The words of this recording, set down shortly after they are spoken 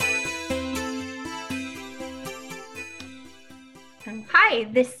Hi,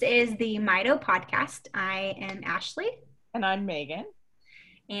 this is the Mito podcast. I am Ashley, And I'm Megan.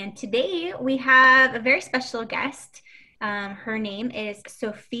 and today we have a very special guest. Her name is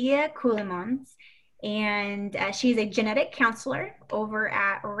Sophia Ceulemans, and she's a genetic counselor over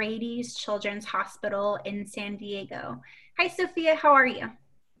at Rady's Children's Hospital in San Diego. Hi, Sophia. How are you?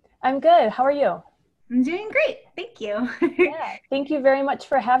 I'm good. How are you? I'm doing great. Thank you. Yeah, thank you very much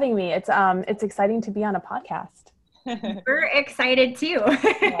for having me. It's exciting to be on a podcast. We're excited too.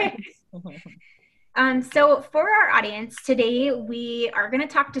 Yes. So for our audience today, we are going to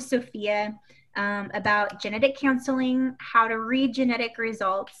talk to Sophia about genetic counseling, how to read genetic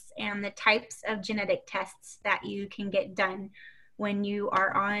results, and the types of genetic tests that you can get done when you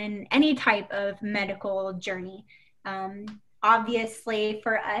are on any type of medical journey. Obviously,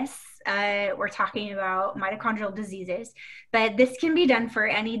 for us, we're talking about mitochondrial diseases, but this can be done for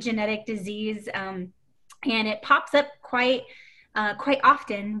any genetic disease, and it pops up quite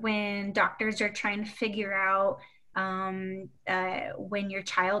often when doctors are trying to figure out when your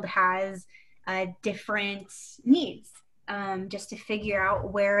child has different needs, just to figure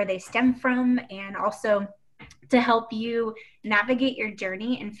out where they stem from, and also to help you navigate your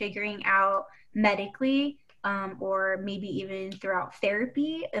journey and figuring out medically, or maybe even throughout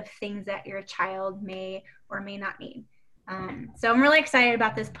therapy, of things that your child may or may not need. So I'm really excited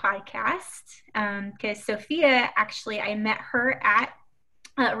about this podcast because Sophia, actually, I met her at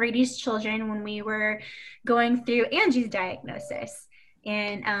Rady's Children when we were going through Angie's diagnosis.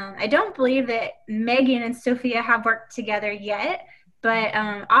 And I don't believe that Megan and Sophia have worked together yet, but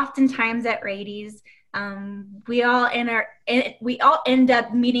oftentimes at Rady's, we all end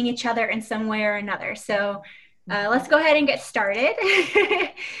up meeting each other in some way or another. So let's go ahead and get started.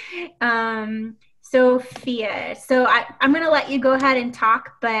 Sophia, I'm going to let you go ahead and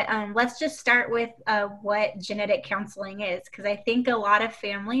talk, but let's just start with what genetic counseling is, because I think a lot of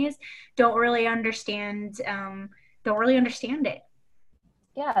families don't really understand it.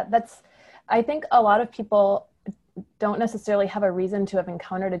 Yeah, I think a lot of people don't necessarily have a reason to have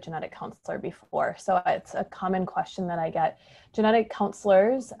encountered a genetic counselor before. So it's a common question that I get. Genetic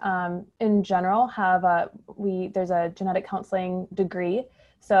counselors in general there's a genetic counseling degree.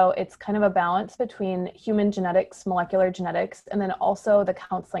 So it's kind of a balance between human genetics, molecular genetics, and then also the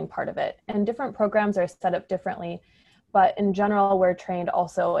counseling part of it. And different programs are set up differently, but in general, we're trained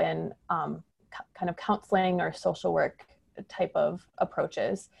also in kind of counseling or social work type of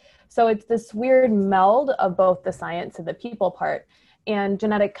approaches. So it's this weird meld of both the science and the people part. And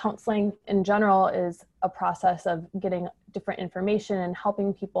genetic counseling in general is a process of getting different information and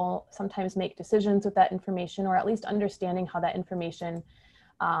helping people sometimes make decisions with that information, or at least understanding how that information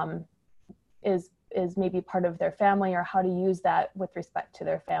is maybe part of their family, or how to use that with respect to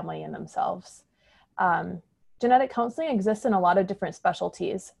their family and themselves. Genetic counseling exists in a lot of different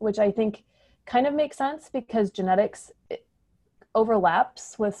specialties, which I think kind of makes sense because genetics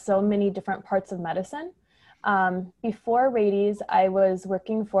overlaps with so many different parts of medicine. Before Rady's, I was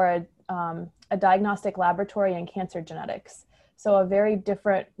working for a diagnostic laboratory in cancer genetics. So a very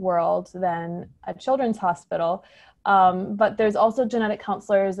different world than a children's hospital. But there's also genetic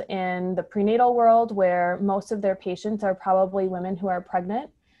counselors in the prenatal world, where most of their patients are probably women who are pregnant.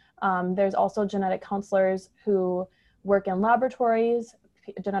 There's also genetic counselors who work in laboratories,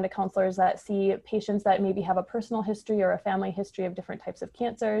 genetic counselors that see patients that maybe have a personal history or a family history of different types of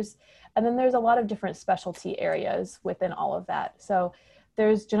cancers. And then there's a lot of different specialty areas within all of that. So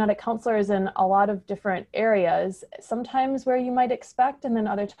there's genetic counselors in a lot of different areas, sometimes where you might expect, and then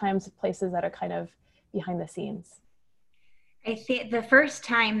other times places that are kind of behind the scenes. I think the first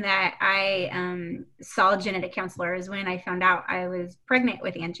time that I saw a genetic counselor is when I found out I was pregnant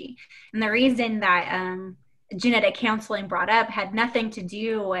with Angie. And the reason that genetic counseling brought up had nothing to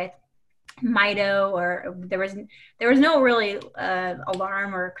do with Mito, or there was no really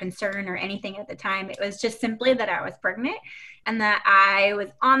alarm or concern or anything at the time. It was just simply that I was pregnant, and that I was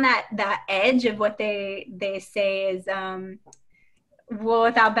on that edge of what they say is well,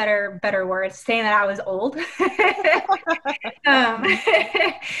 without better words, saying that I was old. um,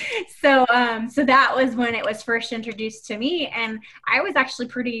 so that was when it was first introduced to me, and I was actually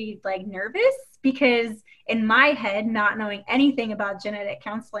pretty nervous, because in my head, not knowing anything about genetic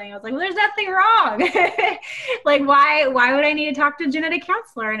counseling, I was like, well, there's nothing wrong. Why would I need to talk to a genetic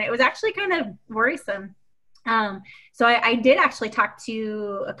counselor? And it was actually kind of worrisome. So I did actually talk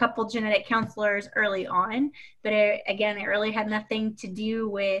to a couple genetic counselors early on, but it really had nothing to do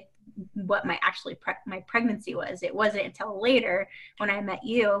with what my pregnancy was. It wasn't until later, when I met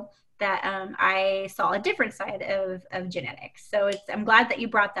you, that I saw a different side of genetics. So I'm glad that you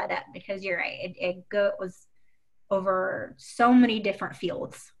brought that up, because you're right. It over so many different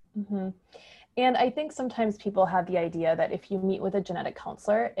fields. Mm-hmm. And I think sometimes people have the idea that if you meet with a genetic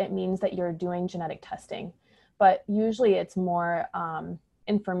counselor, it means that you're doing genetic testing. But usually it's more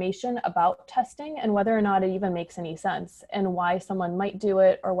information about testing and whether or not it even makes any sense and why someone might do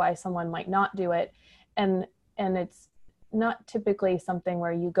it or why someone might not do it. And it's not typically something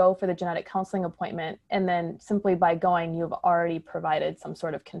where you go for the genetic counseling appointment and then simply by going, you've already provided some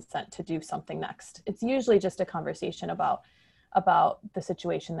sort of consent to do something next. It's usually just a conversation about the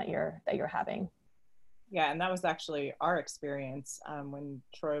situation that you're having. Yeah, and that was actually our experience when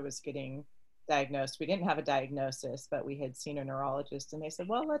Troy was getting diagnosed. We didn't have a diagnosis, but we had seen a neurologist, and they said,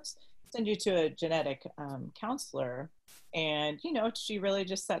 well, let's send you to a genetic counselor. And, you know, she really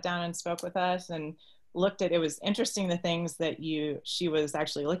just sat down and spoke with us and looked at, it was interesting the things that she was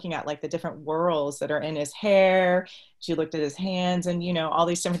actually looking at, like the different whorls that are in his hair. She looked at his hands and, you know, all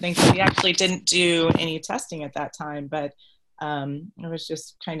these different things. We actually didn't do any testing at that time, but it was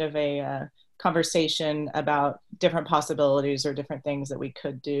just kind of a conversation about different possibilities or different things that we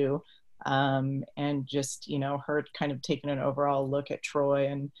could do. And just, you know, her kind of taking an overall look at Troy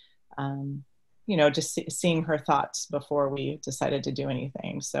and, you know, just seeing her thoughts before we decided to do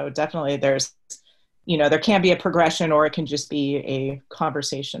anything. So definitely there's, you know, there can be a progression, or it can just be a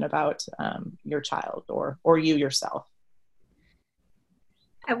conversation about your child or you yourself.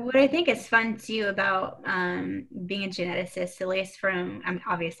 What I think is fun too about being a geneticist, at least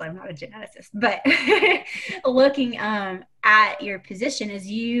obviously I'm not a geneticist, but looking at your position is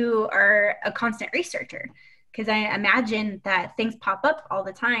you are a constant researcher, because I imagine that things pop up all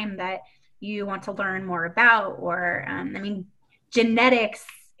the time that you want to learn more about, or I mean, genetics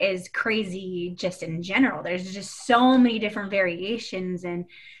is crazy just in general. There's just so many different variations and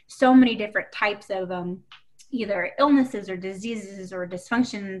so many different types of either illnesses or diseases or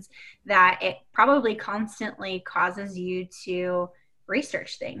dysfunctions that it probably constantly causes you to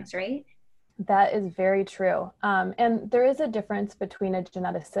research things, right? That is very true. And there is a difference between a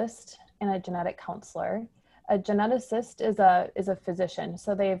geneticist and a genetic counselor. A geneticist is a physician.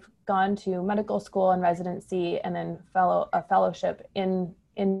 So they've gone to medical school and residency and then a fellowship in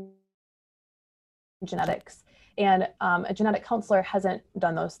genetics. And a genetic counselor hasn't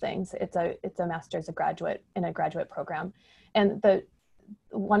done those things. It's a master's, a graduate in a graduate program. And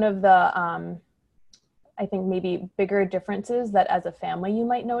one of the I think maybe bigger differences that as a family you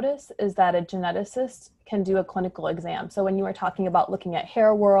might notice is that a geneticist can do a clinical exam. So when you were talking about looking at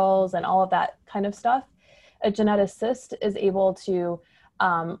hair whorls and all of that kind of stuff, a geneticist is able to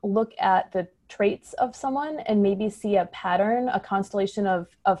look at the traits of someone and maybe see a pattern, a constellation of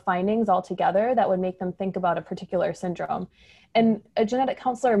findings all together that would make them think about a particular syndrome. And a genetic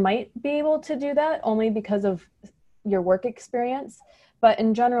counselor might be able to do that only because of your work experience. But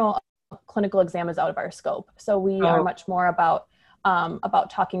in general, a clinical exam is out of our scope. So we are much more about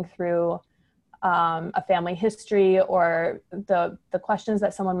talking through a family history or the questions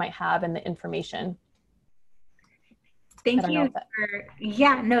that someone might have and the information. Thank you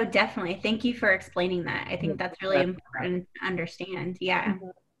yeah, no, definitely. Thank you for explaining that. I think that's really important to understand. Yeah. Mm-hmm.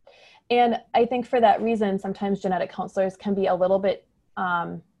 And I think for that reason, sometimes genetic counselors can be a little bit,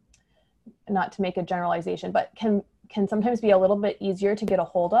 not to make a generalization, but can sometimes be a little bit easier to get a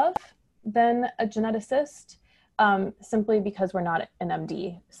hold of than a geneticist, simply because we're not an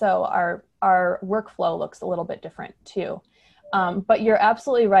MD. So our workflow looks a little bit different too. But you're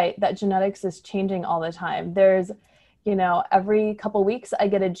absolutely right that genetics is changing all the time. There's, you know, every couple weeks I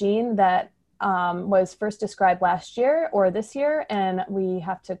get a gene that was first described last year or this year, and we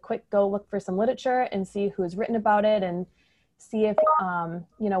have to go look for some literature and see who's written about it and see if,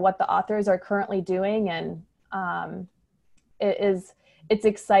 you know, what the authors are currently doing. And it's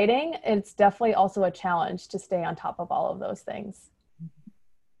exciting. It's definitely also a challenge to stay on top of all of those things.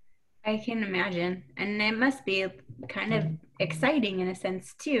 I can imagine. And it must be kind of exciting in a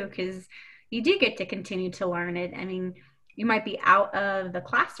sense too, because you do get to continue to learn it. I mean, you might be out of the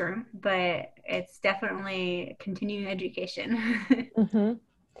classroom, but it's definitely continuing education. Mm-hmm.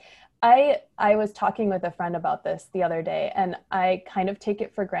 I was talking with a friend about this the other day, and I kind of take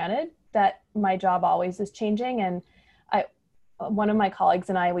it for granted that my job always is changing. And one of my colleagues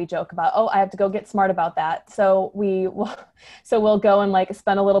and we joke about, I have to go get smart about that. So we'll go and like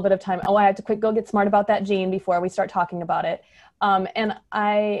spend a little bit of time. I have to go get smart about that gene before we start talking about it. And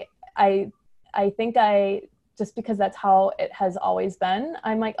I think just because that's how it has always been,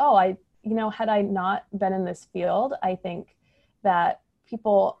 I'm like, had I not been in this field, I think that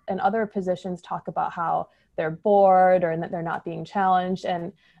people in other positions talk about how they're bored or that they're not being challenged.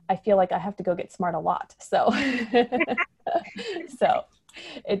 And I feel like I have to go get smart a lot. So, so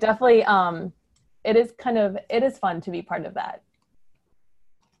it definitely, it is fun to be part of that.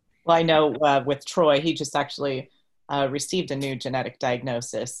 Well, I know with Troy, he just actually received a new genetic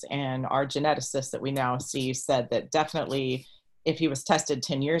diagnosis, and our geneticist that we now see said that definitely if he was tested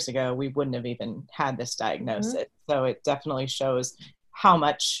 10 years ago, we wouldn't have even had this diagnosis. Mm-hmm. So it definitely shows how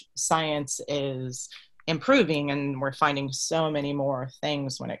much science is improving, and we're finding so many more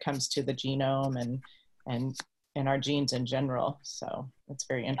things when it comes to the genome and our genes in general. So it's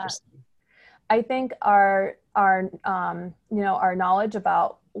very interesting. I think our knowledge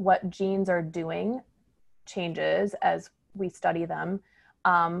about what genes are doing changes as we study them,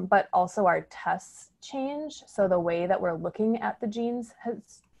 but also our tests change. So the way that we're looking at the genes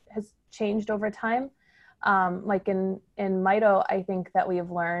has changed over time. Like in Mito, I think that we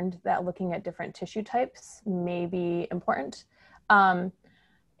have learned that looking at different tissue types may be important.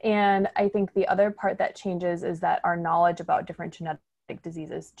 And I think the other part that changes is that our knowledge about different genetic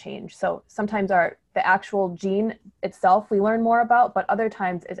diseases change. So sometimes the actual gene itself we learn more about, but other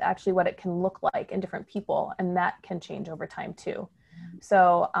times it's actually what it can look like in different people, and that can change over time too.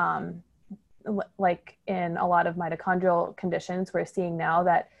 So like in a lot of mitochondrial conditions, we're seeing now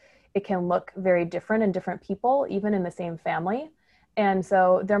that it can look very different in different people, even in the same family. And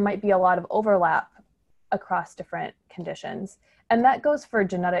so there might be a lot of overlap across different conditions. And that goes for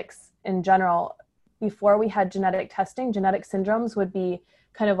genetics in general. Before we had genetic testing, genetic syndromes would be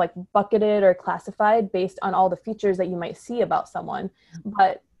kind of like bucketed or classified based on all the features that you might see about someone.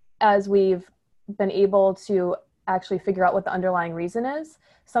 But as we've been able to actually figure out what the underlying reason is,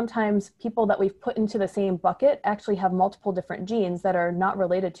 sometimes people that we've put into the same bucket actually have multiple different genes that are not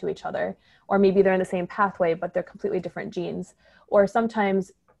related to each other. Or maybe they're in the same pathway, but they're completely different genes. Or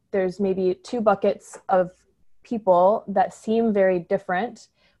sometimes there's maybe two buckets of people that seem very different,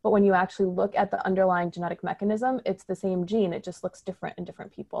 but when you actually look at the underlying genetic mechanism, it's the same gene. It just looks different in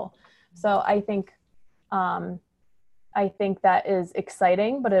different people. So I think that is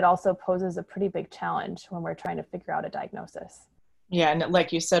exciting, but it also poses a pretty big challenge when we're trying to figure out a diagnosis. Yeah, and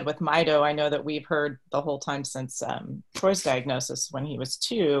like you said with Mito, I know that we've heard the whole time since Troy's diagnosis when he was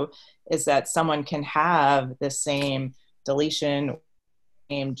 2, is that someone can have the same deletion,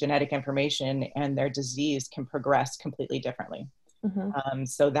 same genetic information, and their disease can progress completely differently. Mm-hmm.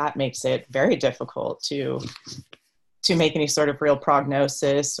 So that makes it very difficult to make any sort of real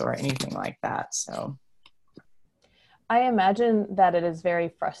prognosis or anything like that. So I imagine that it is very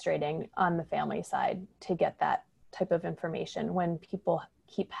frustrating on the family side to get that type of information when people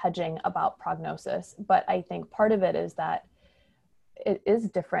keep hedging about prognosis. But I think part of it is that it is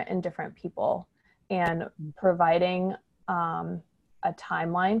different in different people, and providing a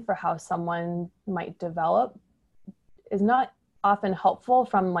timeline for how someone might develop is not often helpful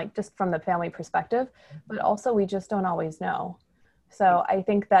from just from the family perspective, but also we just don't always know. So I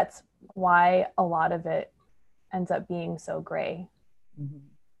think that's why a lot of it ends up being so gray.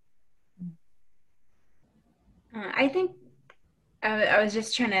 I think I was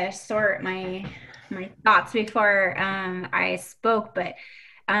just trying to sort my thoughts before I spoke, but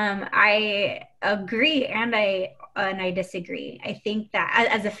I agree and I disagree. I think that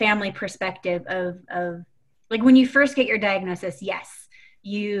as a family perspective of like when you first get your diagnosis, yes,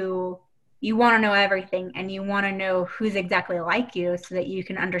 you want to know everything and you want to know who's exactly like you so that you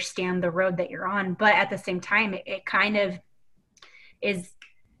can understand the road that you're on. But at the same time, it kind of is,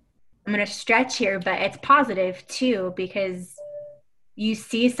 I'm going to stretch here, but it's positive too, because you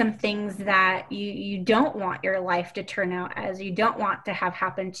see some things that you don't want your life to turn out as, you don't want to have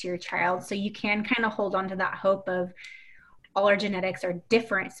happen to your child. So you can kind of hold on to that hope of all our genetics are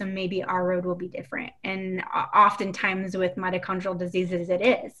different, so maybe our road will be different. And oftentimes with mitochondrial diseases, it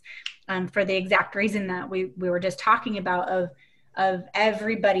is for the exact reason that we were just talking about of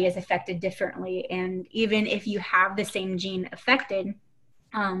everybody is affected differently. And even if you have the same gene affected,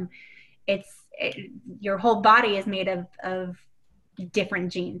 your whole body is made of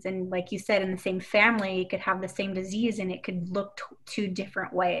different genes. And like you said, in the same family, you could have the same disease and it could look two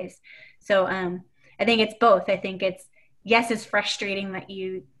different ways. So I think it's both. I think yes, it's frustrating that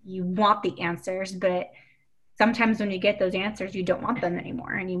you want the answers, but sometimes when you get those answers, you don't want them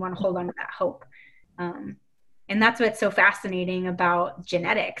anymore and you want to hold on to that hope. And that's what's so fascinating about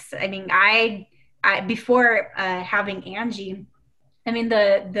genetics. I mean, I before having Angie, I mean,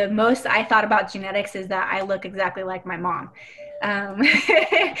 the most I thought about genetics is that I look exactly like my mom. And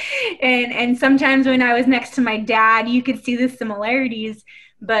sometimes when I was next to my dad, you could see the similarities,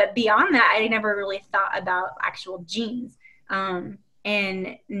 but beyond that, I never really thought about actual genes. And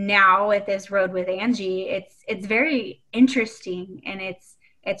now with this road with Angie, it's very interesting, and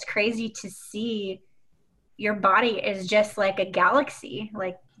it's crazy to see your body is just like a galaxy.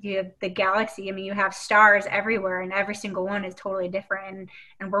 Like you have the galaxy. I mean, you have stars everywhere, and every single one is totally different.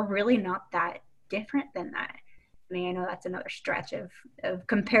 And we're really not that different than that. I mean, I know that's another stretch of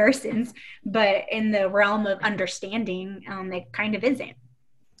comparisons, but in the realm of understanding, it kind of isn't.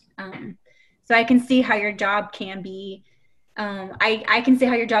 So I can see how your job can be, I can see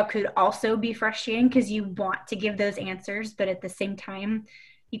how your job could also be frustrating because you want to give those answers, but at the same time,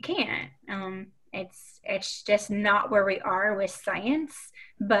 you can't. It's just not where we are with science,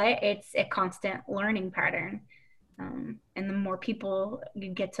 but it's a constant learning pattern. And the more people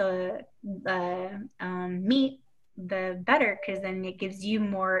you get to meet, the better, because then it gives you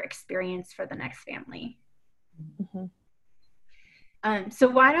more experience for the next family. Mm-hmm. So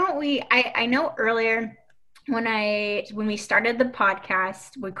why don't we, I know earlier when we started the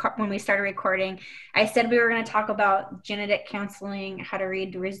podcast, when we started recording, I said we were going to talk about genetic counseling, how to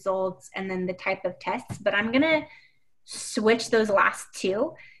read the results, and then the type of tests, but I'm going to switch those last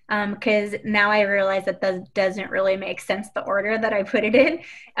two because now I realize that doesn't really make sense, the order that I put it in.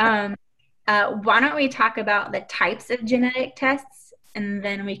 Why don't we talk about the types of genetic tests, and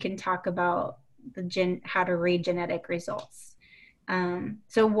then we can talk about how to read genetic results.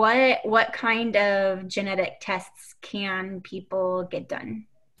 So what kind of genetic tests can people get done?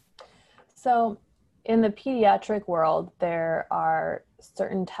 So in the pediatric world, there are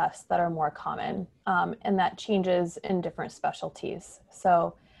certain tests that are more common, and that changes in different specialties.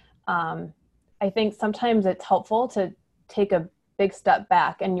 So I think sometimes it's helpful to take a big step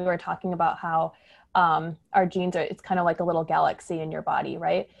back, and you were talking about how our genes are, it's kind of like a little galaxy in your body,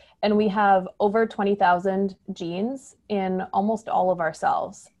 right? And we have over 20,000 genes in almost all of our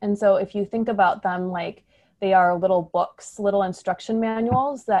cells. And so if you think about them like they are little books, little instruction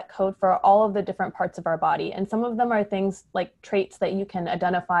manuals that code for all of the different parts of our body. And some of them are things like traits that you can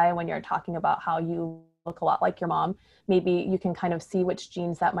identify when you're talking about how you look a lot like your mom. Maybe you can kind of see which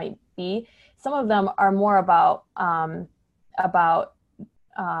genes that might be. Some of them are more about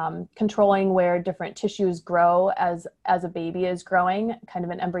controlling where different tissues grow as a baby is growing, kind of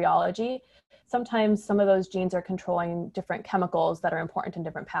an embryology. Sometimes some of those genes are controlling different chemicals that are important in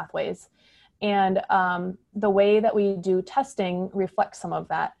different pathways. And the way that we do testing reflects some of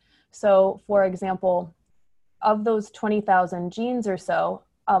that. So for example, of those 20,000 genes or so,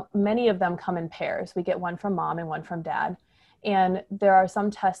 many of them come in pairs. We get one from mom and one from dad. And there are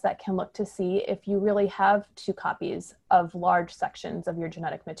some tests that can look to see if you really have two copies of large sections of your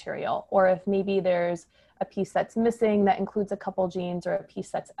genetic material, or if maybe there's a piece that's missing that includes a couple genes, or a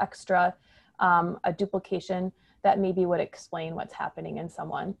piece that's extra, a duplication that maybe would explain what's happening in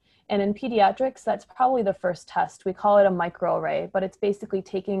someone. And in pediatrics, that's probably the first test. We call it a microarray, but it's basically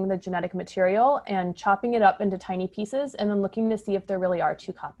taking the genetic material and chopping it up into tiny pieces and then looking to see if there really are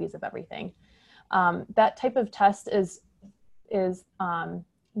two copies of everything. That type of test is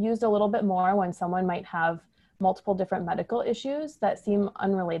used a little bit more when someone might have multiple different medical issues that seem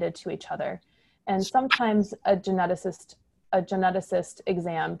unrelated to each other. And sometimes a geneticist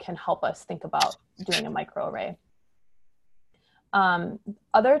exam can help us think about doing a microarray.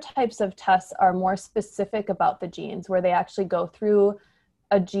 Other types of tests are more specific about the genes, where they actually go through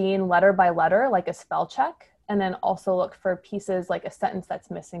a gene letter by letter, like a spell check, and then also look for pieces like a sentence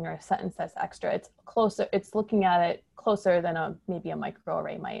that's missing or a sentence that's extra. It's closer, it's looking at it closer than maybe a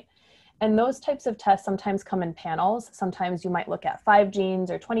microarray might. And those types of tests sometimes come in panels. Sometimes you might look at 5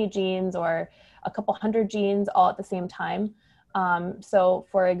 genes or 20 genes or a couple hundred genes all at the same time. So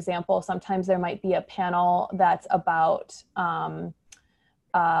for example, sometimes there might be a panel that's about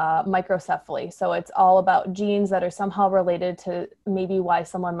microcephaly. So it's all about genes that are somehow related to maybe why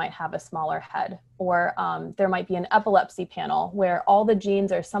someone might have a smaller head. Or there might be an epilepsy panel where all the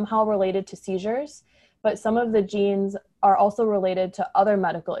genes are somehow related to seizures, but some of the genes are also related to other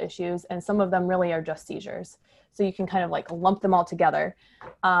medical issues, and some of them really are just seizures. So you can kind of like lump them all together.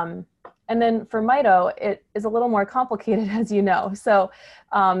 And then for Mito, it is a little more complicated, as you know. So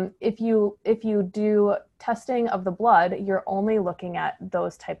if you do testing of the blood, you're only looking at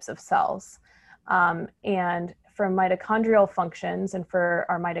those types of cells. And for mitochondrial functions and for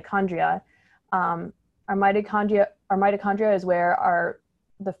our mitochondria is where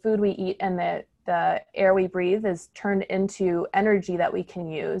the food we eat and the air we breathe is turned into energy that we can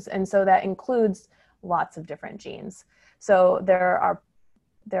use. And so that includes lots of different genes. So there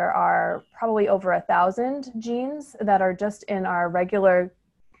are probably over 1,000 genes that are just in our regular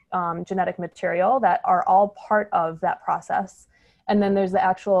genetic material that are all part of that process. And then there's the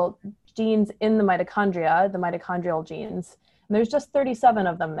actual genes in the mitochondria, the mitochondrial genes. And there's just 37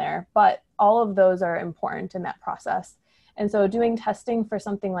 of them there, but all of those are important in that process. And so doing testing for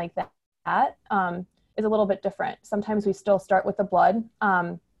something like that is a little bit different. Sometimes we still start with the blood.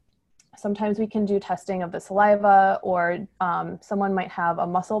 Sometimes we can do testing of the saliva, or someone might have a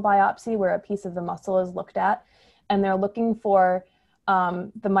muscle biopsy where a piece of the muscle is looked at, and they're looking for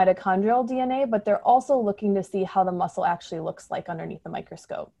the mitochondrial DNA, but they're also looking to see how the muscle actually looks like underneath the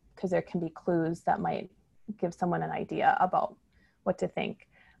microscope, because there can be clues that might give someone an idea about what to think.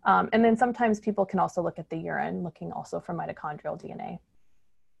 And then sometimes people can also look at the urine, looking also for mitochondrial DNA.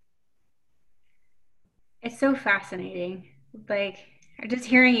 It's so fascinating. Like, just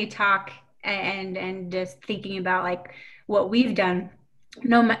hearing you talk and just thinking about like what we've done.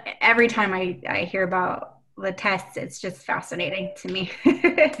 No, every time I hear about the tests, it's just fascinating to me.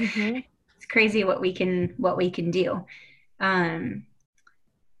 Mm-hmm. It's crazy what we can do. Um,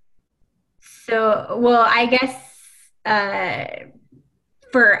 so, well, I guess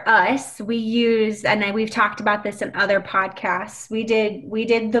for us, we use, and we've talked about this in other podcasts. We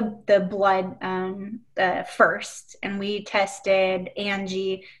did the blood first, and we tested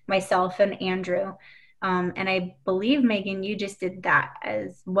Angie, myself, and Andrew. And I believe Megan, you just did that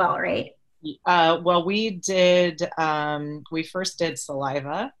as well, right? Well, we first did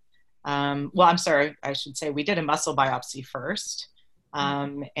saliva. Well, I'm sorry, I should say we did a muscle biopsy first.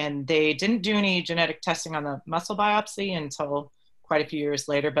 And they didn't do any genetic testing on the muscle biopsy until quite a few years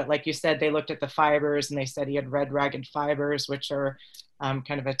later. But like you said, they looked at the fibers and they said he had red ragged fibers, which are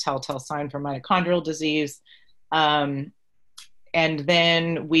kind of a telltale sign for mitochondrial disease. And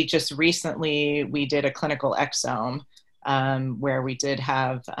then we just recently, we did a clinical exome where we did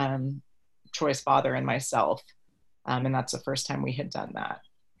have Troy's father and myself. And that's the first time we had done that.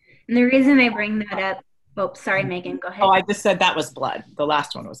 And the reason I bring that up, oh, sorry, Megan, go ahead. Oh, I just said that was blood. The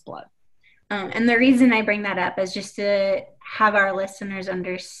last one was blood. And the reason I bring that up is just to have our listeners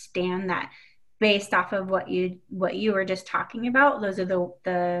understand that based off of what you were just talking about, those are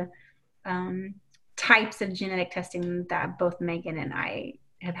the types of genetic testing that both Megan and I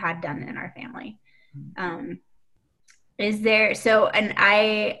have had done in our family. Is there, so, and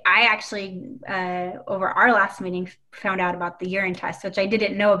I actually, over our last meeting, found out about the urine test, which I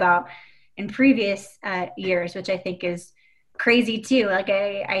didn't know about in previous years, which I think is crazy too. Like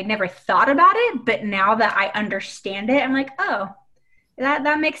I never thought about it, but now that I understand it, I'm like, oh,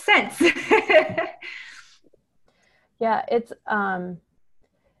 that makes sense. Yeah, it's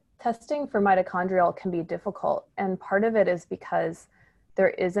testing for mitochondrial can be difficult. And part of it is because there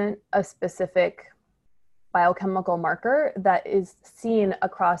isn't a specific biochemical marker that is seen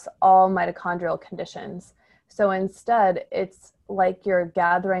across all mitochondrial conditions. So instead, it's like you're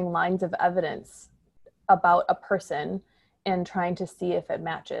gathering lines of evidence about a person and trying to see if it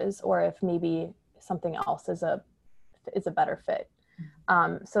matches or if maybe something else is a better fit.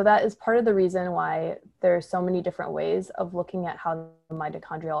 So that is part of the reason why there's so many different ways of looking at how the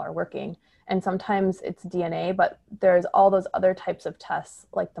mitochondria are working. And sometimes it's DNA, but there's all those other types of tests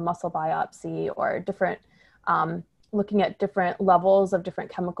like the muscle biopsy or different, looking at different levels of different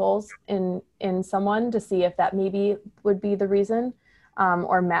chemicals in someone to see if that maybe would be the reason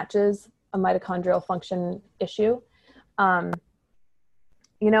or matches a mitochondrial function issue.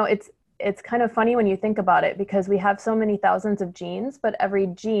 It's kind of funny when you think about it because we have so many thousands of genes, but every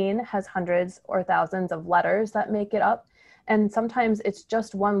gene has hundreds or thousands of letters that make it up. And sometimes it's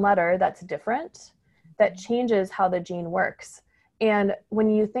just one letter that's different that changes how the gene works. And when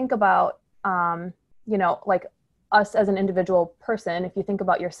you think about, like us as an individual person, if you think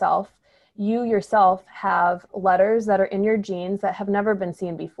about yourself, you yourself have letters that are in your genes that have never been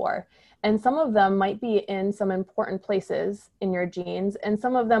seen before. And some of them might be in some important places in your genes, and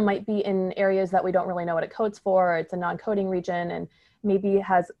some of them might be in areas that we don't really know what it codes for, or it's a non-coding region and maybe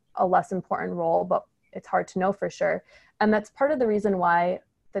has a less important role, but it's hard to know for sure. And that's part of the reason why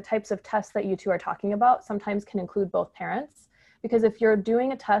the types of tests that you two are talking about sometimes can include both parents. Because if you're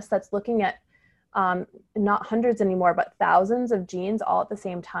doing a test that's looking at not hundreds anymore, but thousands of genes all at the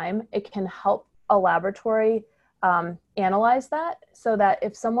same time, it can help a laboratory analyze that so that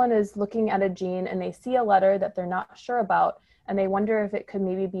if someone is looking at a gene and they see a letter that they're not sure about and they wonder if it could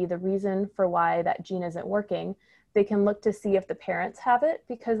maybe be the reason for why that gene isn't working, they can look to see if the parents have it,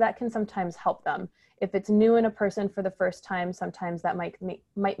 because that can sometimes help them. If it's new in a person for the first time, sometimes that might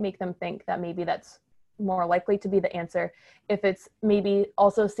make them think that maybe that's more likely to be the answer. If it's maybe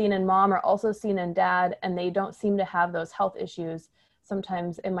also seen in mom or also seen in dad and they don't seem to have those health issues,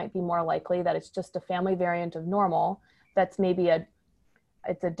 sometimes it might be more likely that it's just a family variant of normal. That's maybe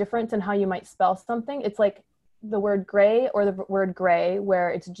it's a difference in how you might spell something. It's like the word gray or the word gray,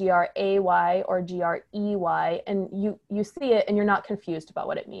 where it's Gray or Grey, and you see it and you're not confused about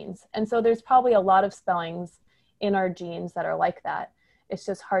what it means. And so there's probably a lot of spellings in our genes that are like that. It's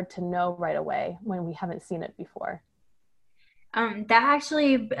just hard to know right away when we haven't seen it before. That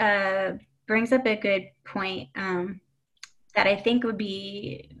actually brings up a good point that I think would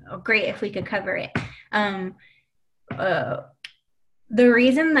be great if we could cover it. Uh, the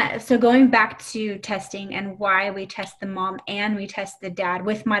reason that, so going back to testing and why we test the mom and we test the dad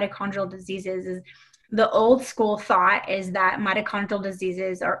with mitochondrial diseases is the old school thought is that mitochondrial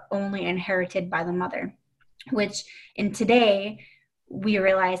diseases are only inherited by the mother, which in today we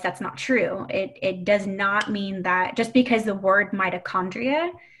realize that's not true. It does not mean that just because the word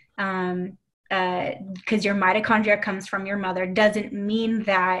mitochondria, because your mitochondria comes from your mother, doesn't mean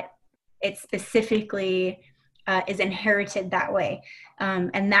that it specifically is inherited that way.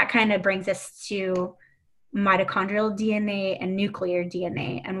 And that kind of brings us to mitochondrial DNA and nuclear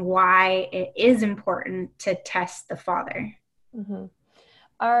DNA and why it is important to test the father. Mm-hmm.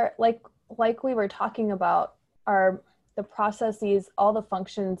 Like we were talking about, the processes, all the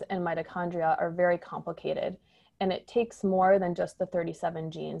functions in mitochondria are very complicated, and it takes more than just the 37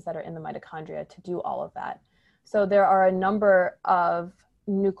 genes that are in the mitochondria to do all of that. So there are a number of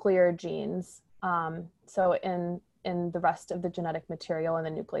nuclear genes, so in the rest of the genetic material in the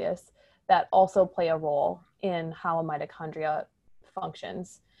nucleus, that also play a role in how a mitochondria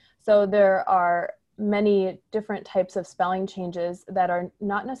functions. So there are many different types of spelling changes that are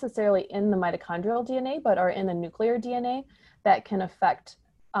not necessarily in the mitochondrial DNA, but are in the nuclear DNA that can affect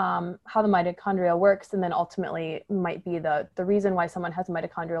how the mitochondria works, and then ultimately might be the reason why someone has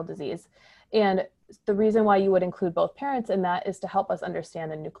mitochondrial disease. And the reason why you would include both parents in that is to help us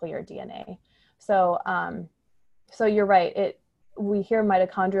understand the nuclear DNA. So, so you're right, we hear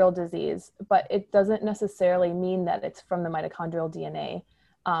mitochondrial disease, but it doesn't necessarily mean that it's from the mitochondrial DNA,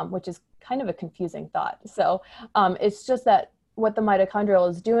 which is kind of a confusing thought. So it's just that what the mitochondrial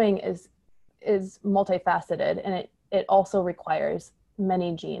is doing is multifaceted, and it also requires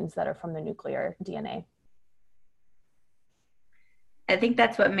many genes that are from the nuclear DNA. I think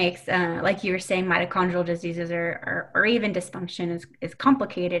that's what makes, like you were saying, mitochondrial diseases or even dysfunction is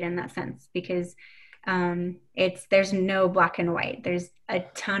complicated in that sense, because there's no black and white. There's a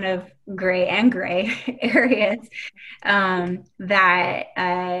ton of gray areas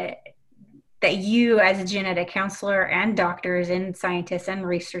that you as a genetic counselor and doctors and scientists and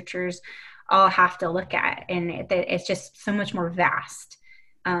researchers all have to look at, and it's just so much more vast.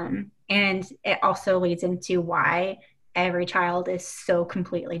 And it also leads into why every child is so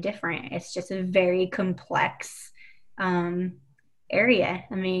completely different. It's just a very complex area.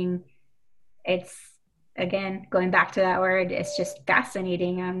 I mean, it's, again, going back to that word, it's just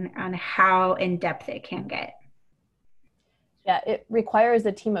fascinating on how in depth it can get. Yeah, it requires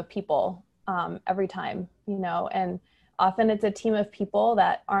a team of people every time, and often it's a team of people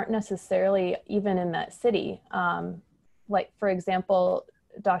that aren't necessarily even in that city. Like, for example,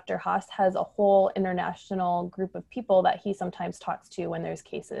 Dr. Haas has a whole international group of people that he sometimes talks to when there's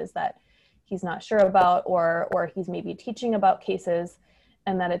cases that he's not sure about, or he's maybe teaching about cases,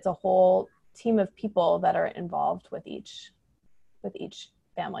 and that it's a whole team of people that are involved with each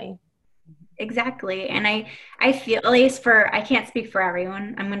family. Exactly. And I feel, at least I can't speak for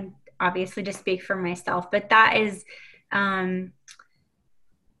everyone. I'm going to obviously just speak for myself, but that is,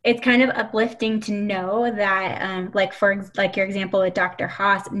 it's kind of uplifting to know that, like your example with Dr.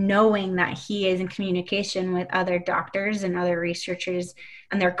 Haas, knowing that he is in communication with other doctors and other researchers,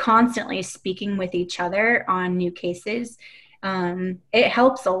 and they're constantly speaking with each other on new cases. It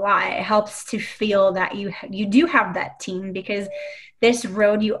helps a lot. It helps to feel that you do have that team, because this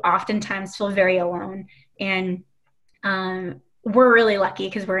road you oftentimes feel very alone. And we're really lucky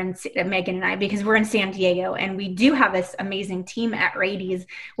because Megan and I, because we're in San Diego, and we do have this amazing team at Rady's,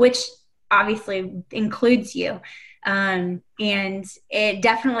 which obviously includes you. And it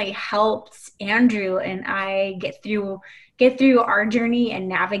definitely helped Andrew and I get through our journey and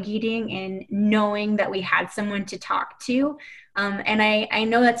navigating and knowing that we had someone to talk to. And I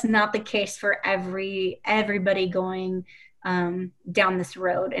know that's not the case for everybody going down this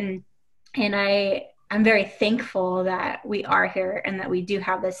road. And I'm very thankful that we are here and that we do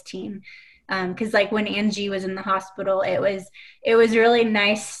have this team. Because like when Angie was in the hospital, it was really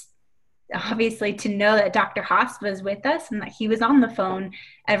nice, obviously, to know that Dr. Haas was with us and that he was on the phone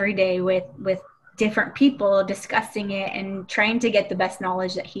every day with different people discussing it and trying to get the best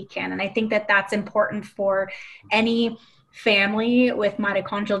knowledge that he can. And I think that that's important for any family with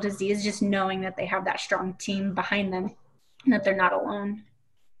mitochondrial disease, just knowing that they have that strong team behind them and that they're not alone.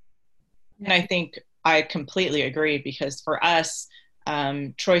 And I think I completely agree, because for us,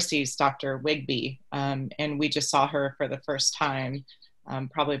 Troy sees Dr. Wigby, and we just saw her for the first time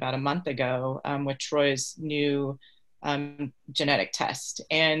probably about a month ago with Troy's new genetic test,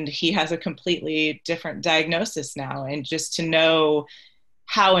 and he has a completely different diagnosis now. And just to know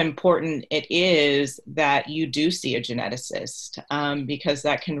how important it is that you do see a geneticist, because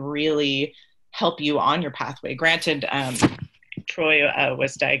that can really help you on your pathway. Granted, Troy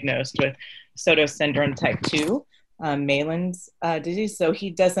was diagnosed with Soto syndrome type 2, Malin's disease. So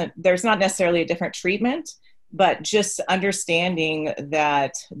there's not necessarily a different treatment, but just understanding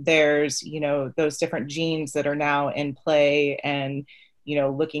that there's, those different genes that are now in play, and,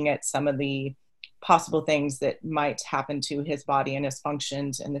 looking at some of the possible things that might happen to his body and his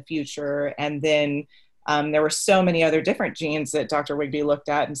functions in the future. And then there were so many other different genes that Dr. Wigby looked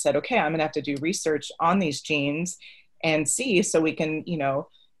at and said, okay, I'm going to have to do research on these genes and see, so we can,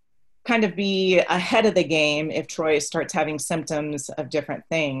 kind of be ahead of the game if Troy starts having symptoms of different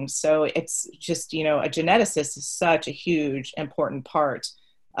things. So it's just, a geneticist is such a huge, important part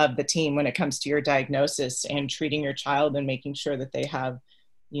of the team when it comes to your diagnosis and treating your child and making sure that they have,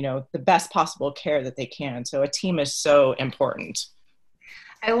 the best possible care that they can. So a team is so important.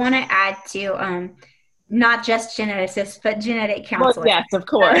 I want to add to, not just geneticists, but genetic counselors. Well, yes, of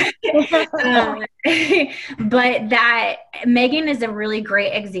course. But that Megan is a really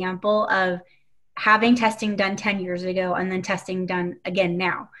great example of having testing done 10 years ago and then testing done again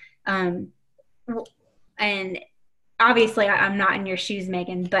now. And obviously I'm not in your shoes,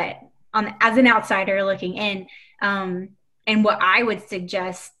 Megan, but as an outsider looking in, and what I would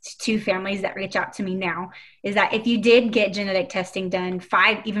suggest to families that reach out to me now is that if you did get genetic testing done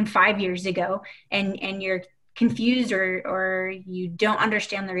even 5 years ago, and you're confused or you don't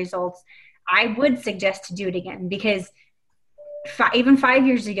understand the results, I would suggest to do it again, because even 5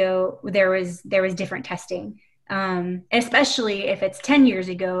 years ago, there was different testing. Especially if it's 10 years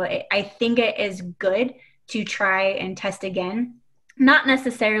ago, I think it is good to try and test again. Not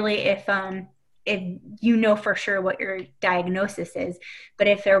necessarily if you know for sure what your diagnosis is, but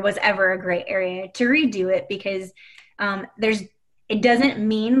if there was ever a gray area, to redo it, because it doesn't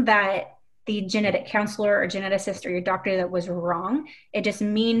mean that the genetic counselor or geneticist or your doctor that was wrong. It just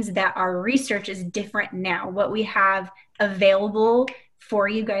means that our research is different now. What we have available for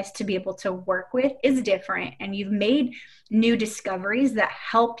you guys to be able to work with is different, and you've made new discoveries that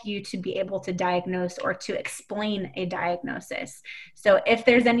help you to be able to diagnose or to explain a diagnosis. So if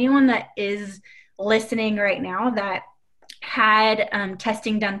there's anyone that is listening right now that had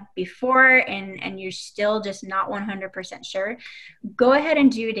testing done before and you're still just not 100% sure, go ahead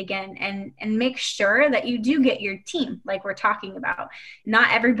and do it again, and make sure that you do get your team like we're talking about.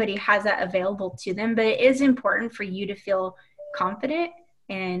 Not everybody has that available to them, but it is important for you to feel confident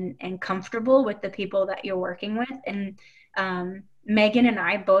and comfortable with the people that you're working with. And Megan and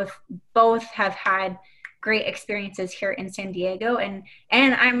I both have had great experiences here in San Diego, and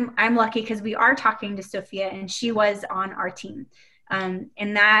I'm lucky because we are talking to Sophia, and she was on our team, and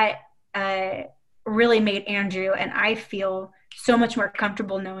that really made Andrew and I feel so much more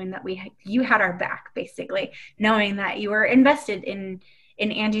comfortable knowing that you had our back, basically, knowing that you were invested in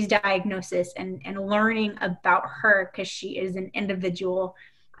Angie's diagnosis and learning about her, because she is an individual,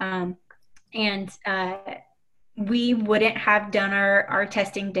 and we wouldn't have done our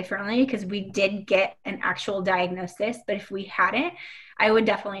testing differently because we did get an actual diagnosis. But if we hadn't, I would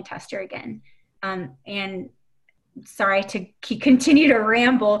definitely test her again. And sorry to continue to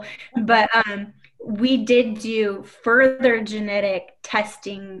ramble, but we did do further genetic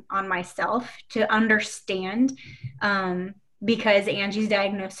testing on myself to understand, because Angie's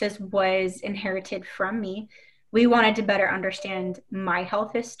diagnosis was inherited from me. We wanted to better understand my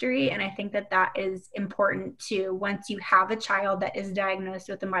health history. And I think that is important too, once you have a child that is diagnosed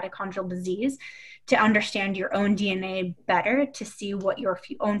with a mitochondrial disease, to understand your own DNA better, to see what your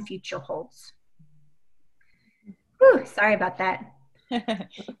own future holds. Whew, sorry about that.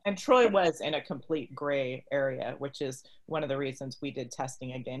 And Troy was in a complete gray area, which is one of the reasons we did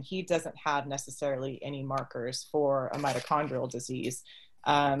testing again. He doesn't have necessarily any markers for a mitochondrial disease.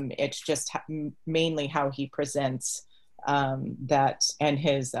 It's just mainly how he presents that, and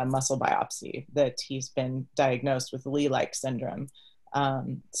his muscle biopsy, that he's been diagnosed with Lee-like syndrome.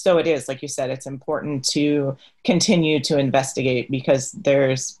 So it is, like you said, it's important to continue to investigate, because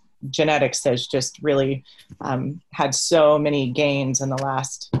genetics has just really had so many gains in the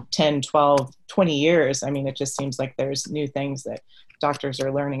last 10, 12, 20 years. I mean, it just seems like there's new things that doctors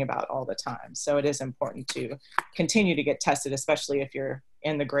are learning about all the time. So it is important to continue to get tested, especially if you're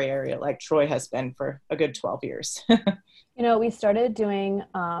in the gray area like Troy has been for a good 12 years. We started doing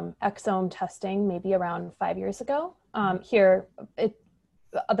exome testing maybe around 5 years ago. Here,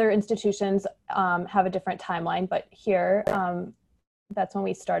 other institutions have a different timeline, but here, that's when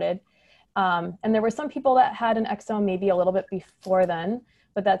we started. And there were some people that had an exome maybe a little bit before then,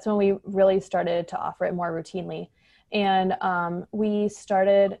 but that's when we really started to offer it more routinely. And we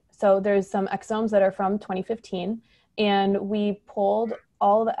started, so there's some exomes that are from 2015, and we pulled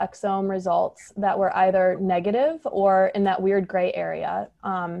all the exome results that were either negative or in that weird gray area.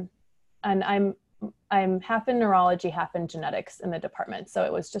 And I'm half in neurology, half in genetics in the department. So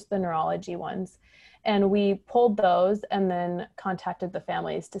it was just the neurology ones. And we pulled those and then contacted the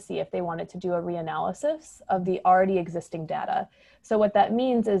families to see if they wanted to do a reanalysis of the already existing data. So what that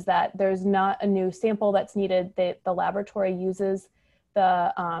means is that there's not a new sample that's needed. The laboratory uses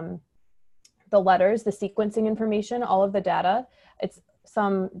the letters, the sequencing information, all of the data. It's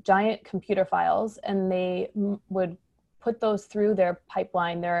some giant computer files, and they would put those through their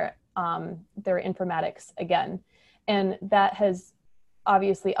pipeline, their informatics again. And that has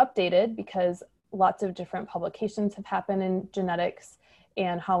obviously updated because lots of different publications have happened in genetics,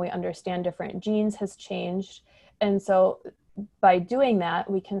 and how we understand different genes has changed. And so by doing that,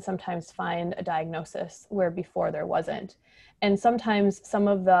 we can sometimes find a diagnosis where before there wasn't. And sometimes some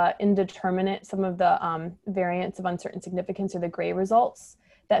of the indeterminate, some of the variants of uncertain significance, or the gray results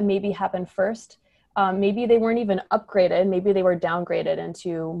that maybe happened first, maybe they weren't even upgraded, maybe they were downgraded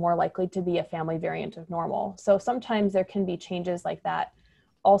into more likely to be a family variant of normal. So sometimes there can be changes like that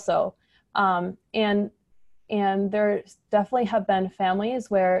also. And there definitely have been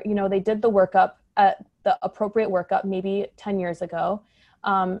families where, you know, they did the workup at the appropriate workup maybe 10 years ago.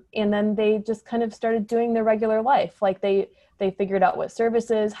 And then they just kind of started doing their regular life. Like they figured out what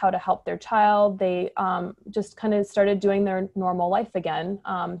services, how to help their child. They just kind of started doing their normal life again,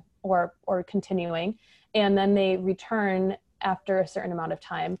 or continuing. And then they return after a certain amount of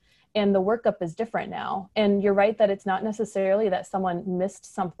time. And the workup is different now. And you're right that it's not necessarily that someone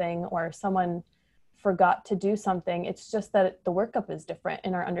missed something or someone forgot to do something. It's just that the workup is different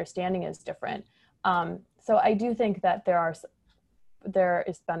and our understanding is different. So I do think that there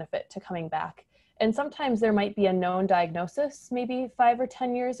is benefit to coming back. And sometimes there might be a known diagnosis maybe 5 or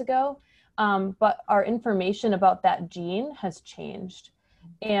 10 years ago, but our information about that gene has changed.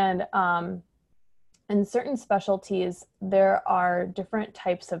 And in certain specialties, there are different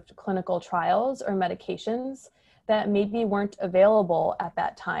types of clinical trials or medications that maybe weren't available at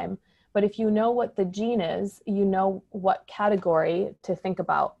that time. But if you know what the gene is, you know what category to think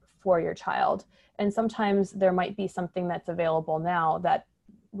about for your child. And sometimes there might be something that's available now that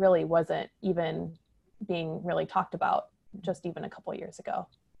really wasn't even being really talked about just even a couple of years ago.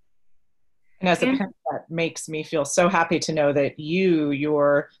 And as a parent, that makes me feel so happy to know that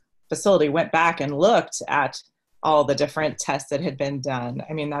your facility went back and looked at all the different tests that had been done.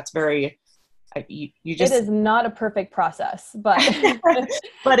 I mean, that's very, you just... It is not a perfect process, but...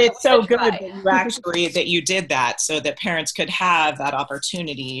 but it's so good that you did that so that parents could have that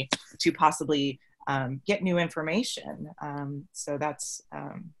opportunity to possibly get new information. So that's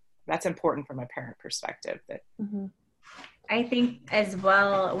important from a parent perspective. That I think as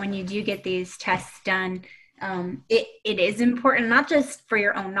well, when you do get these tests done, it is important, not just for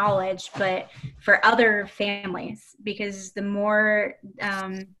your own knowledge, but for other families, because the more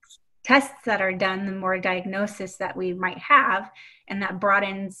tests that are done, the more diagnosis that we might have, and that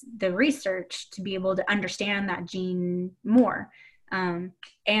broadens the research to be able to understand that gene more.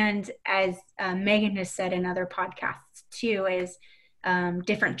 And as Megan has said in other podcasts too, is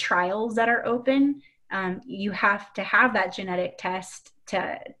different trials that are open. You have to have that genetic test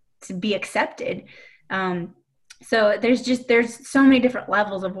to be accepted. So there's so many different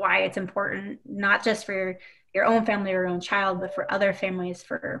levels of why it's important, not just for your own family or your own child, but for other families,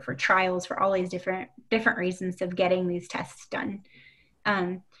 for trials, for all these different reasons of getting these tests done.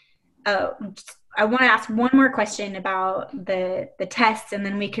 I want to ask one more question about the tests, and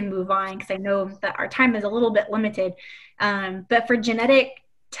then we can move on, because I know that our time is a little bit limited. But for genetic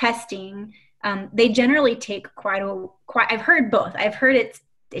testing, they generally take I've heard both. I've heard it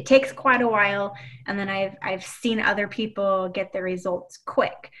takes quite a while, and then I've seen other people get the results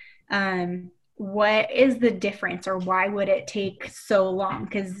quick. What is the difference, or why would it take so long?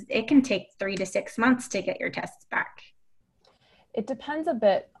 Because it can take 3 to 6 months to get your tests back. It depends a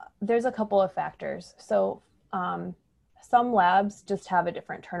bit. There's a couple of factors. So some labs just have a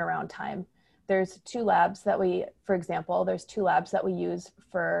different turnaround time. There's two labs that we use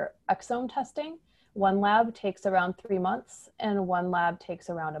for exome testing. One lab takes around 3 months and one lab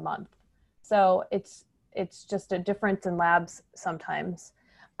takes around a month. So it's just a difference in labs sometimes.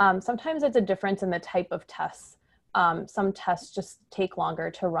 Sometimes it's a difference in the type of tests. Some tests just take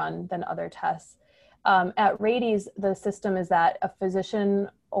longer to run than other tests. At Rady's, the system is that a physician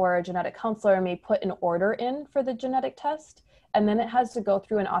or a genetic counselor may put an order in for the genetic test, and then it has to go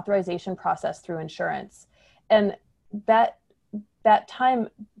through an authorization process through insurance. And that time,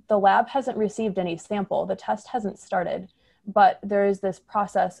 the lab hasn't received any sample, the test hasn't started, but there is this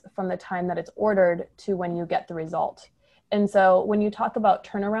process from the time that it's ordered to when you get the result. And so when you talk about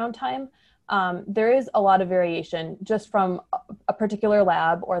turnaround time, there is a lot of variation just from a particular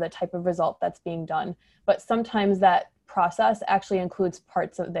lab or the type of result that's being done. But sometimes that process actually includes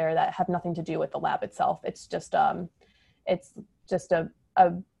parts of there that have nothing to do with the lab itself. It's just a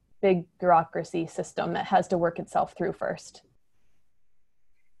big bureaucracy system that has to work itself through first.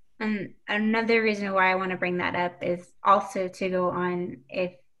 And another reason why I want to bring that up is also to go on,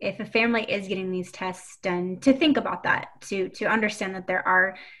 if a family is getting these tests done, to think about that, to understand that there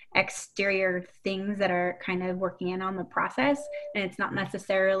are exterior things that are kind of working in on the process, and it's not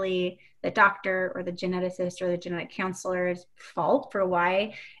necessarily the doctor or the geneticist or the genetic counselor's fault for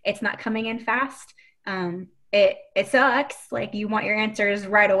why it's not coming in fast. It sucks, like you want your answers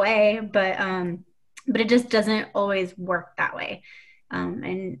right away, but it just doesn't always work that way.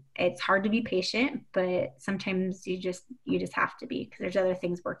 And it's hard to be patient, but sometimes you just have to be, because there's other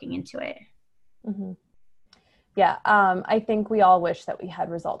things working into it. Mm-hmm. Yeah. I think we all wish that we had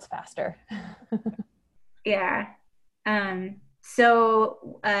results faster. Yeah.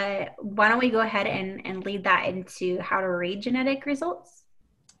 So why don't we go ahead and lead that into how to read genetic results?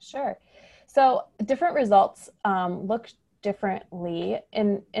 Sure. So different results look differently.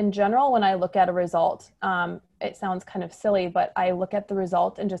 In general, when I look at a result, it sounds kind of silly, but I look at the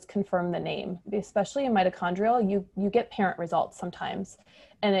result and just confirm the name. Especially in mitochondrial, you get parent results sometimes.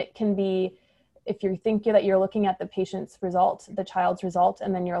 And it can be, if you think that you're looking at the patient's result, the child's result,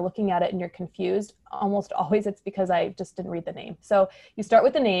 and then you're looking at it and you're confused, almost always it's because I just didn't read the name. So you start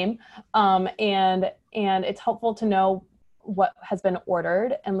with the name, and it's helpful to know what has been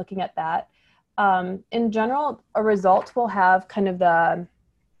ordered and looking at that. In general, a result will have kind of the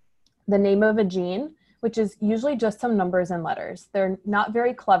name of a gene, which is usually just some numbers and letters. They're not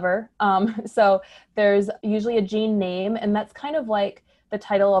very clever. So there's usually a gene name, and that's kind of like the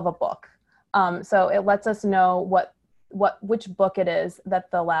title of a book. So it lets us know which book it is that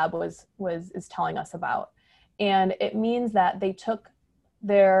the lab is telling us about. And it means that they took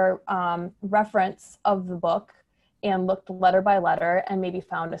their reference of the book and looked letter by letter and maybe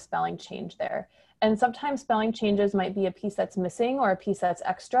found a spelling change there. And sometimes spelling changes might be a piece that's missing or a piece that's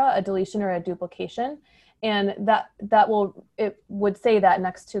extra, a deletion or a duplication. And it would say that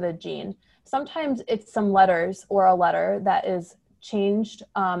next to the gene. Sometimes it's some letters or a letter that is changed,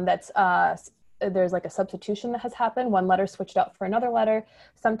 there's like a substitution that has happened, one letter switched out for another letter.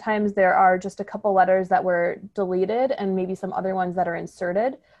 Sometimes there are just a couple letters that were deleted and maybe some other ones that are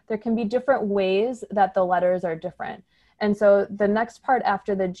inserted. There can be different ways that the letters are different. And so the next part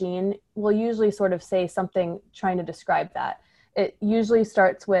after the gene will usually sort of say something trying to describe that. It usually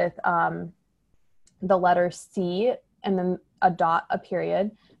starts with the letter C and then a dot, a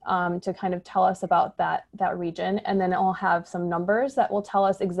period, to kind of tell us about that region. And then it'll have some numbers that will tell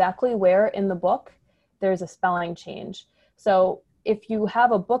us exactly where in the book there's a spelling change. So if you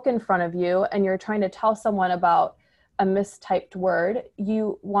have a book in front of you and you're trying to tell someone about a mistyped word,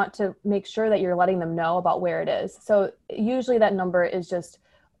 you want to make sure that you're letting them know about where it is. So usually that number is just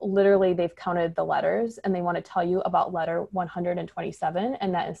literally they've counted the letters and they want to tell you about letter 127,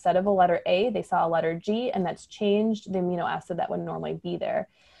 and that instead of a letter A, they saw a letter G, and that's changed the amino acid that would normally be there.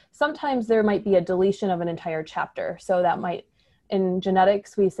 Sometimes there might be a deletion of an entire chapter. So that might, in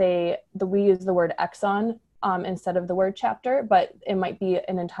genetics, we use the word exon instead of the word chapter, but it might be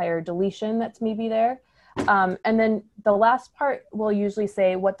an entire deletion that's maybe there. And then the last part will usually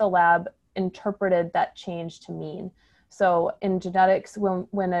say what the lab interpreted that change to mean. So in genetics,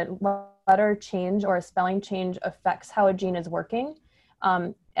 when a letter change or a spelling change affects how a gene is working,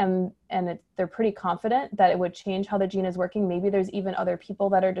 they're pretty confident that it would change how the gene is working. Maybe there's even other people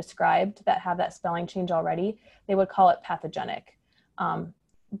that are described that have that spelling change already. They would call it pathogenic,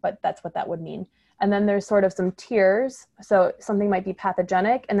 but that's what that would mean. And then there's sort of some tiers. So something might be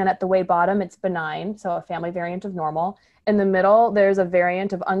pathogenic, and then at the way bottom, it's benign, so a family variant of normal. In the middle, there's a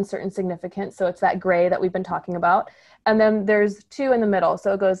variant of uncertain significance, so it's that gray that we've been talking about. And then there's two in the middle,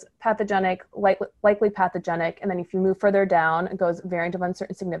 so it goes pathogenic, likely pathogenic, and then if you move further down, it goes variant of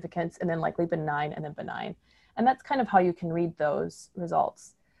uncertain significance, and then likely benign, and then benign. And that's kind of how you can read those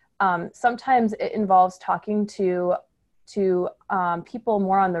results. Sometimes it involves talking to people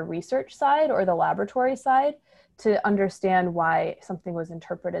more on the research side or the laboratory side to understand why something was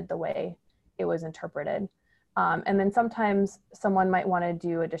interpreted the way it was interpreted. And then sometimes someone might want to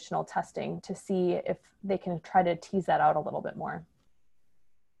do additional testing to see if they can try to tease that out a little bit more.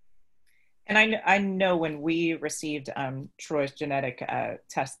 And I know when we received Troy's genetic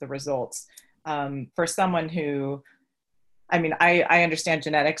test, the results, for someone who, I mean, I understand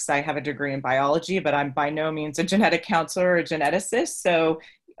genetics. I have a degree in biology, but I'm by no means a genetic counselor or a geneticist. So,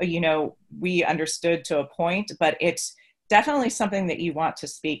 we understood to a point, but it's definitely something that you want to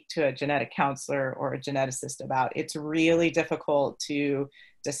speak to a genetic counselor or a geneticist about. It's really difficult to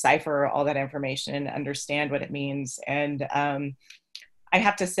decipher all that information, understand what it means. And I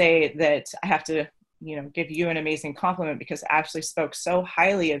have to say that I have to, give you an amazing compliment, because Ashley spoke so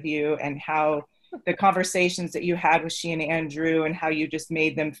highly of you and how the conversations that you had with she and Andrew and how you just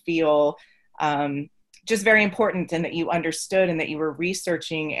made them feel just very important, and that you understood and that you were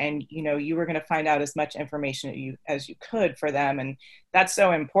researching, and you were going to find out as much information as you could for them. And that's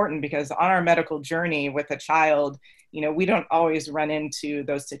so important, because on our medical journey with a child, we don't always run into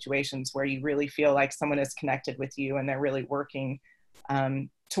those situations where you really feel like someone is connected with you and they're really working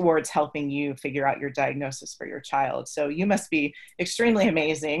towards helping you figure out your diagnosis for your child. So you must be extremely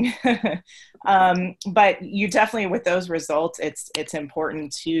amazing. But you definitely, with those results, it's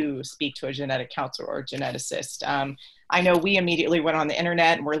important to speak to a genetic counselor or geneticist. I know we immediately went on the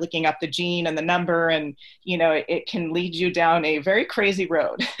internet and we're looking up the gene and the number, and it can lead you down a very crazy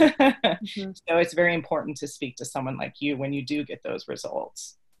road. Mm-hmm. So it's very important to speak to someone like you when you do get those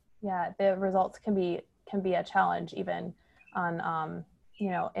results. Yeah, the results can be a challenge, even on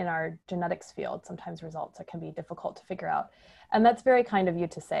in our genetics field. Sometimes results can be difficult to figure out, and that's very kind of you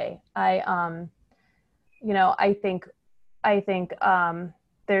to say. I think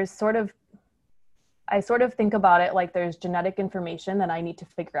there's I sort of think about it like there's genetic information that I need to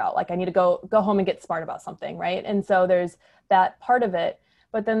figure out. Like I need to go home and get smart about something, right? And so there's that part of it,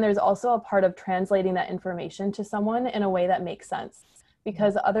 but then there's also a part of translating that information to someone in a way that makes sense,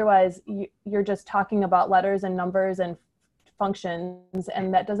 because otherwise you're just talking about letters and numbers and functions,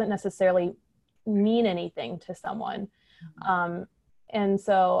 and that doesn't necessarily mean anything to someone. And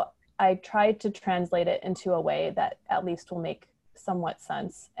so I tried to translate it into a way that at least will make somewhat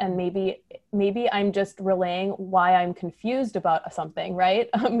sense. And maybe I'm just relaying why I'm confused about something, right?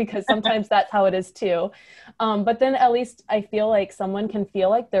 Because sometimes that's how it is too. But then at least I feel like someone can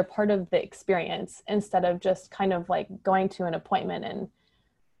feel like they're part of the experience, instead of just kind of like going to an appointment and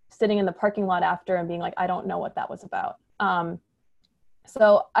sitting in the parking lot after and being like, I don't know what that was about.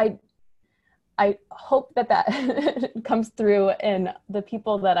 So I hope that comes through in the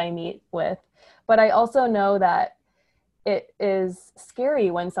people that I meet with, but I also know that it is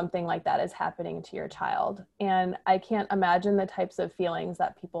scary when something like that is happening to your child. And I can't imagine the types of feelings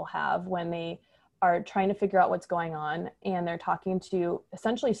that people have when they are trying to figure out what's going on and they're talking to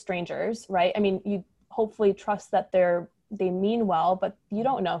essentially strangers, right? I mean, you hopefully trust that they mean well, but you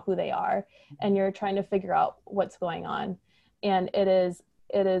don't know who they are, and you're trying to figure out what's going on. And it is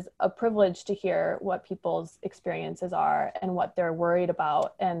a privilege to hear what people's experiences are and what they're worried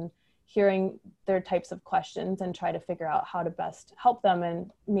about, and hearing their types of questions and try to figure out how to best help them.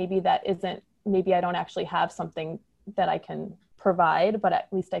 And maybe I don't actually have something that I can provide, but at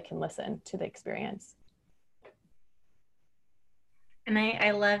least I can listen to the experience. And I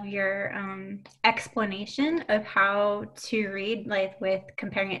love your explanation of how to read, like with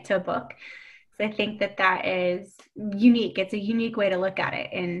comparing it to a book. So I think that is unique. It's a unique way to look at it.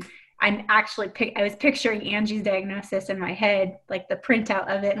 And I'm actually, I was picturing Angie's diagnosis in my head, like the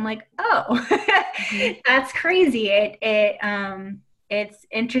printout of it. I'm like, oh, that's crazy. It's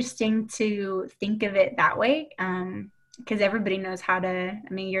interesting to think of it that way. Because everybody knows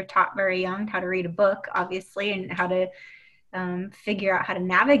you're taught very young how to read a book, obviously, and how to figure out how to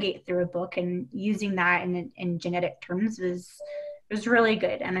navigate through a book, and using that in genetic terms was really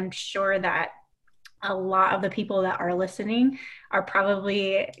good. And I'm sure that a lot of the people that are listening are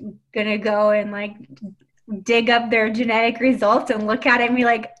probably going to go and like dig up their genetic results and look at it and be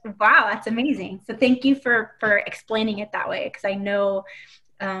like, wow, that's amazing. So thank you for explaining it that way. Cause I know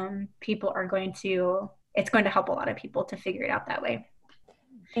it's going to help a lot of people to figure it out that way.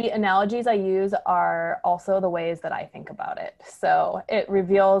 The analogies I use are also the ways that I think about it. So it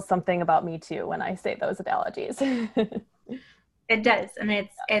reveals something about me too when I say those analogies. It does. And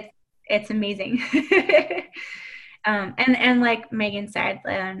it's amazing. And like Megan said,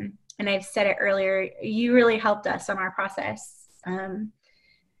 and I've said it earlier, you really helped us on our process. I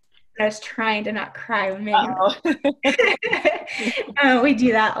was trying to not cry when Megan. We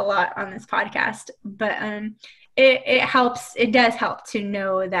do that a lot on this podcast, but it helps. It does help to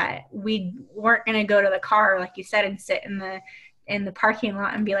know that we weren't going to go to the car, like you said, and sit in the parking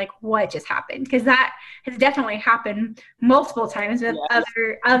lot and be like, what just happened? Because that has definitely happened multiple times with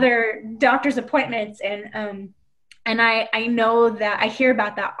other doctor's appointments. And And I know that I hear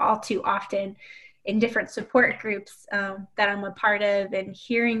about that all too often in different support groups that I'm a part of, and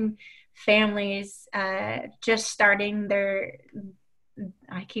hearing families just starting their,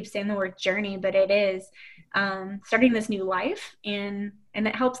 I keep saying the word journey, but it is starting this new life. And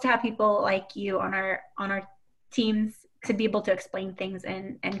it helps to have people like you on our teams to be able to explain things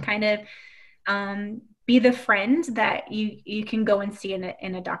and kind of be the friend that you can go and see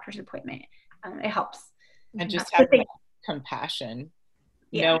in a doctor's appointment. It helps. And just have compassion.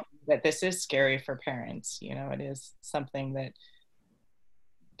 Yeah. Know that this is scary for parents. You know, it is something that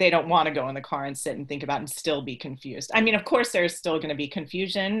they don't want to go in the car and sit and think about and still be confused. I mean, of course, there's still going to be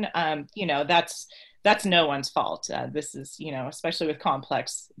confusion. You know, that's no one's fault. This is, you know, especially with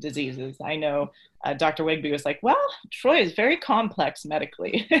complex diseases. I know Dr. Wigby was like, well, Troy is very complex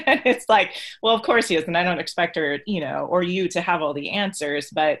medically. And it's like, well, of course he is. And I don't expect her, you know, or you to have all the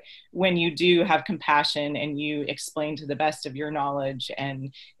answers. But when you do have compassion and you explain to the best of your knowledge,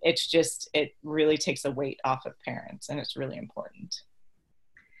 and it's just, it really takes a weight off of parents, and it's really important.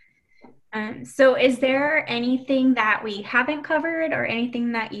 So is there anything that we haven't covered, or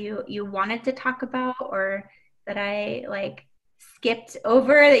anything that you wanted to talk about, or that I like skipped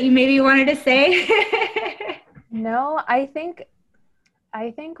over that you maybe wanted to say? No, I think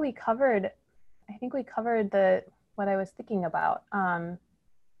we covered what I was thinking about.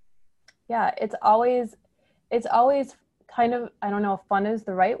 Yeah, it's always kind of, I don't know if fun is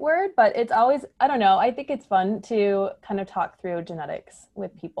the right word, but it's always, I don't know, I think it's fun to kind of talk through genetics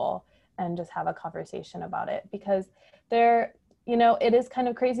with people and just have a conversation about it, because there, you know, it is kind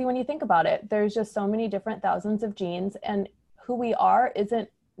of crazy when you think about it. There's just so many different thousands of genes, and who we are isn't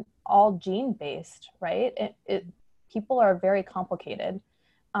all gene based, right? People are very complicated,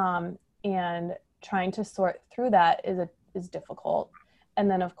 and trying to sort through that is difficult.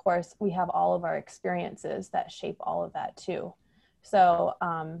 And then of course we have all of our experiences that shape all of that too. So,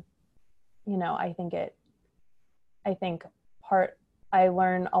 you know, I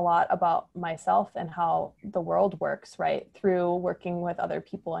learn a lot about myself and how the world works, right, through working with other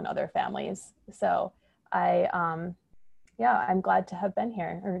people and other families. So I'm glad to have been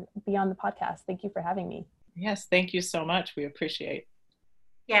here or be on the podcast. Thank you for having me. Yes, thank you so much. We appreciate.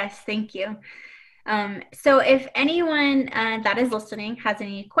 Yes, thank you. So if anyone that is listening has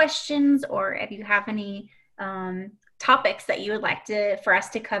any questions, or if you have any topics that you would like for us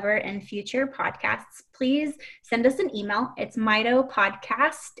to cover in future podcasts, please send us an email. It's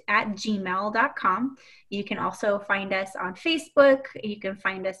mitopodcast@gmail.com. You can also find us on Facebook. You can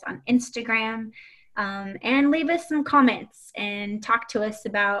find us on Instagram, and leave us some comments and talk to us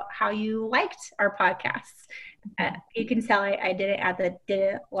about how you liked our podcasts. You can tell I didn't add the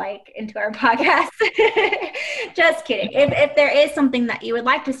didn't like into our podcast. Just kidding. If there is something that you would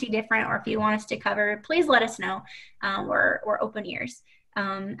like to see different, or if you want us to cover, please let us know. We're open ears.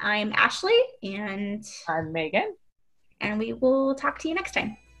 I'm Ashley, and I'm Megan, and we will talk to you next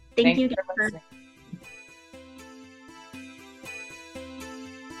time. Thank you for